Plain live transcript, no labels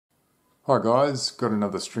Hi guys, got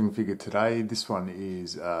another string figure today. This one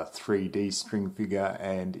is a 3D string figure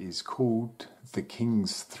and is called the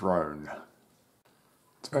King's Throne.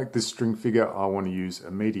 To make this string figure I want to use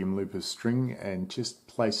a medium loop of string and just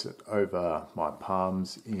place it over my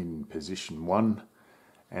palms in position 1,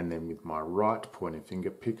 and then with my right pointer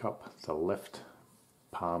finger pick up the left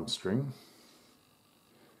palm string,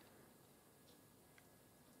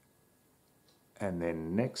 and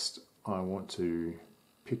then next I want to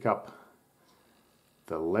pick up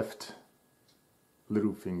the left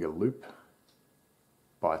little finger loop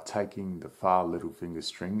by taking the far little finger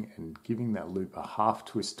string and giving that loop a half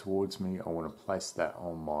twist towards me. I want to place that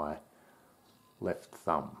on my left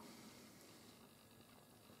thumb.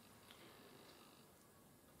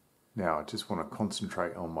 Now I just want to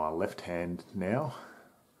concentrate on my left hand now.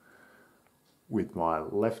 With my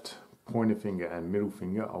left pointer finger and middle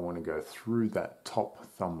finger I want to go through that top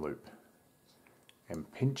thumb loop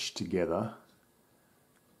and pinch together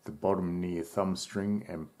the bottom near thumb string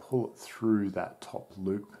and pull it through that top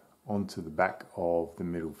loop onto the back of the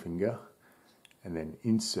middle finger, and then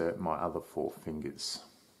insert my other 4 fingers.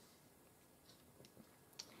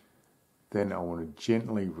 Then I want to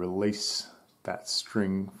gently release that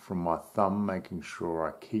string from my thumb, making sure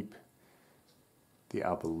I keep the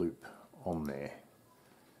other loop on there,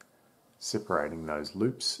 separating those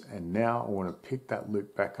loops. And now I want to pick that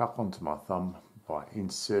loop back up onto my thumb by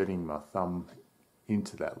inserting my thumb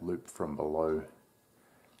into that loop from below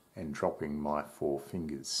and dropping my 4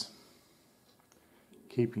 fingers,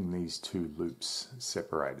 keeping these 2 loops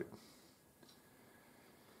separated.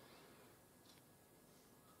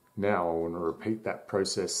 Now I want to repeat that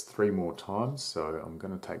process 3 more times, so I'm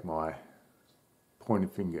going to take my pointer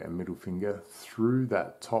finger and middle finger through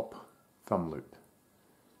that top thumb loop,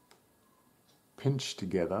 pinch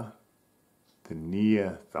together the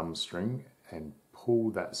near thumb string and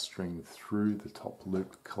pull that string through the top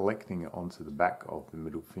loop, collecting it onto the back of the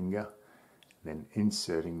middle finger, then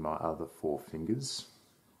inserting my other 4 fingers.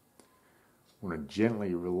 I want to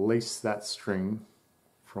gently release that string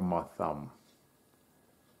from my thumb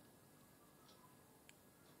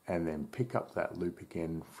and then pick up that loop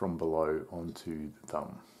again from below onto the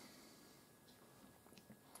thumb.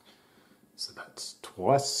 So that's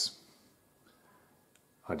twice.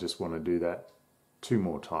 I just want to do that 2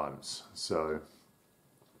 more times. So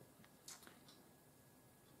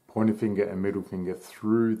pointer finger and middle finger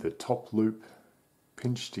through the top loop,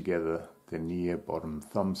 pinch together the near bottom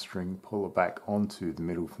thumb string, pull it back onto the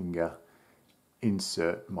middle finger,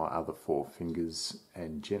 insert my other 4 fingers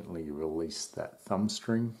and gently release that thumb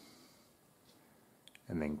string,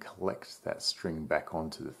 and then collect that string back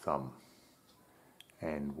onto the thumb.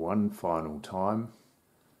 And one final time,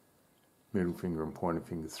 middle finger and pointer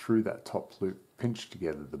finger through that top loop, pinch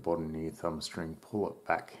together the bottom near thumb string, pull it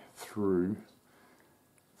back through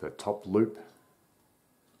the top loop,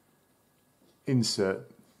 insert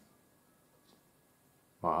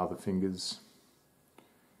my other fingers,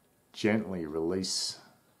 gently release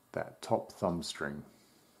that top thumb string,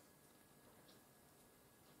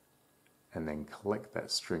 and then collect that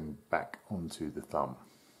string back onto the thumb.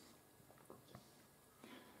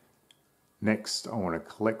 Next, I want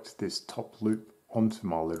to collect this top loop onto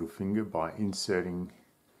my little finger by inserting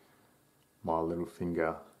my little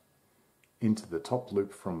finger into the top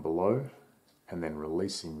loop from below and then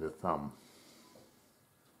releasing the thumb.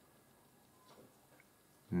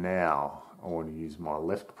 Now I want to use my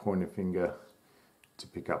left pointer finger to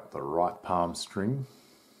pick up the right palm string,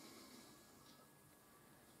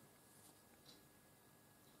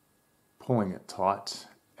 pulling it tight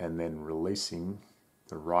and then releasing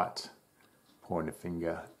the right pointer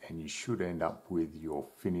finger, and you should end up with your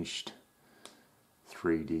finished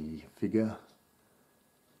 3D figure,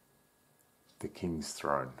 the King's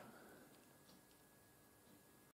Throne.